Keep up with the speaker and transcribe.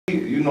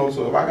You know,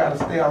 so if I gotta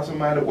stay out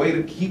somebody's way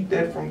to keep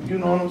that from, you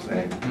know what I'm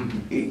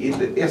saying?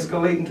 It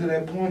escalating to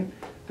that point,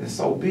 then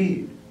so be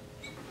it.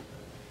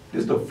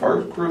 This the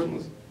first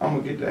Christmas I'm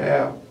gonna get to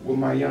have with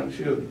my young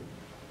children.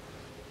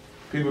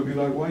 People be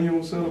like, why you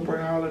don't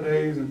celebrate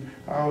holidays and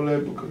all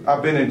that? Because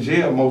I've been in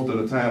jail most of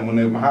the time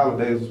when my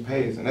holidays was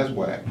passed, and that's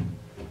why.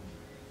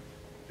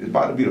 It's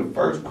about to be the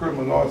first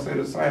Christmas, Lord say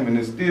the same, and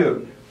it's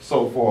still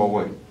so far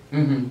away.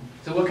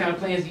 So what kind of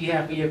plans do you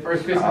have for your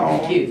first Christmas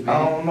with your kids, man?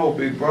 I don't know,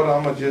 big brother.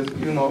 I'ma just,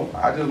 you know,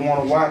 I just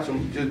want to watch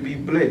them just be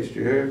blessed,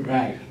 you heard me?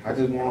 Right. I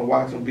just want to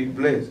watch them be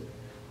blessed.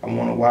 I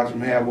want to watch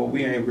them have what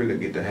we ain't really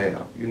get to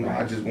have. You know,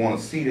 I just want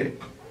to see that.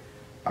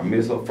 I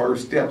missed her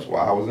first steps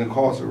while I was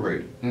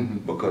incarcerated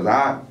because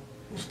I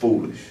was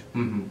foolish.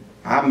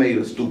 I made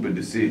a stupid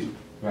decision.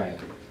 Right.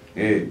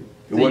 Yeah.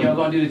 So y'all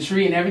gonna do the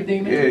tree and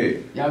everything,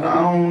 man? Yeah. I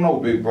don't know,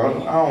 big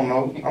brother. I don't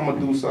know. I'm gonna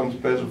do something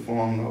special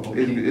for them though.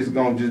 Okay. It's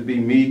gonna just be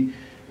me,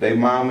 they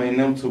mama and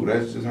them two.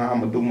 That's just how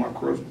I'm gonna do my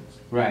Christmas.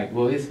 Right.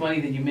 Well, it's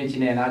funny that you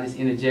mentioned that, and I'll just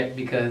interject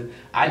because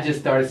I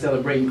just started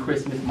celebrating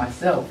Christmas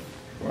myself.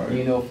 Right.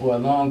 You know, for a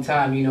long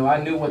time, you know,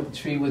 I knew what the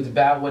tree was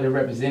about, what it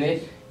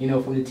represented, you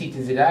know, from the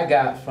teachings that I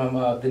got from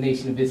the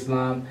Nation of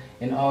Islam,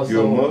 and also...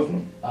 You're a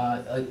Muslim?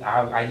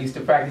 I used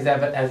to practice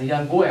as a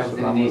young boy. I was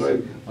in the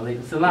Nation.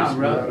 Walaikum salam,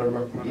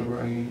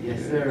 bro.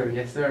 Yes, sir.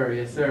 Yes, sir.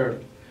 Yes, sir.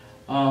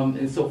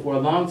 And so for a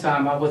long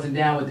time, I wasn't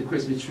down with the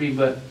Christmas tree,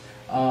 but,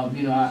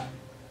 you know,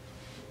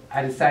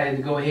 I decided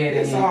to go ahead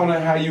and... It's all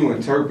in how you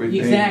interpret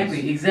things.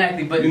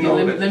 Exactly. But you know,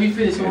 let me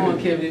finish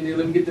on, Kevin, and then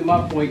let me get to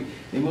my point,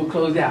 and we'll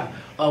close out.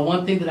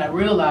 One thing that I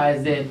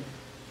realized that,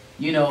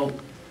 you know,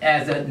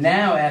 as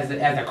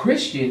a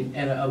Christian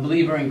and a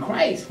believer in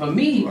Christ, for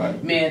me,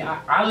 man,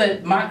 I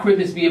let my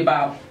Christmas be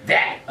about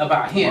that,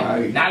 about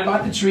Him, not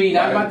about the tree,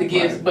 not about the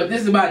gifts, but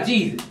this is about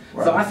Jesus.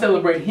 So I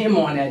celebrate Him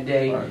on that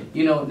day,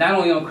 you know, not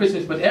only on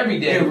Christmas but every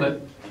day.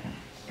 But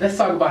let's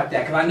talk about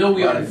that because I know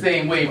we are the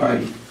same way.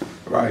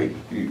 Right,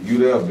 you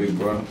there, big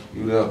brother.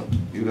 You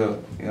there.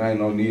 It ain't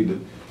no need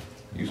to.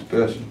 You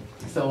special.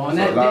 So on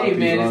that day,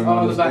 man,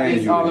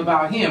 it's all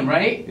about Him,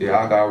 right?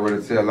 Yeah, I can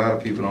already tell a lot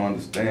of people don't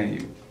understand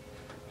you.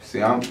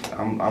 See,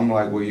 I'm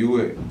like where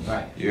you at.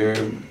 Right.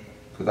 Yeah,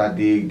 because I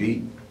dig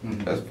deep.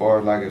 As far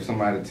as like if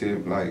somebody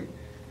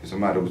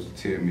was to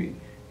tell me,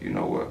 you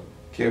know what,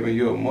 Kevin,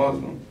 you're a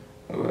Muslim.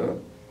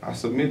 Well, I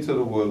submit to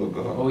the will of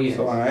God. Oh yes.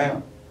 So I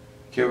am.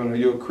 Kevin, are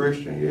you a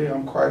Christian? Yeah,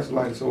 I'm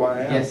Christ-like, so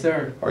I am. Yes,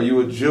 sir. Are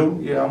you a Jew?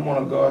 Yeah, I'm one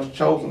of God's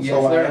chosen,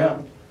 so I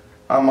am.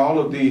 I'm all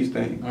of these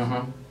things.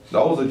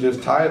 Those are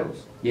just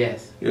titles.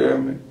 Yes. You hear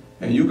me?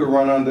 And you can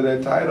run under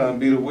that title and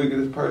be the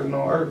wickedest person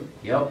on earth.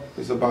 Yep.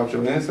 It's about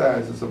your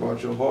insides. It's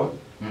about your heart.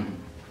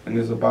 And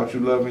it's about you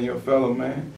loving your fellow man.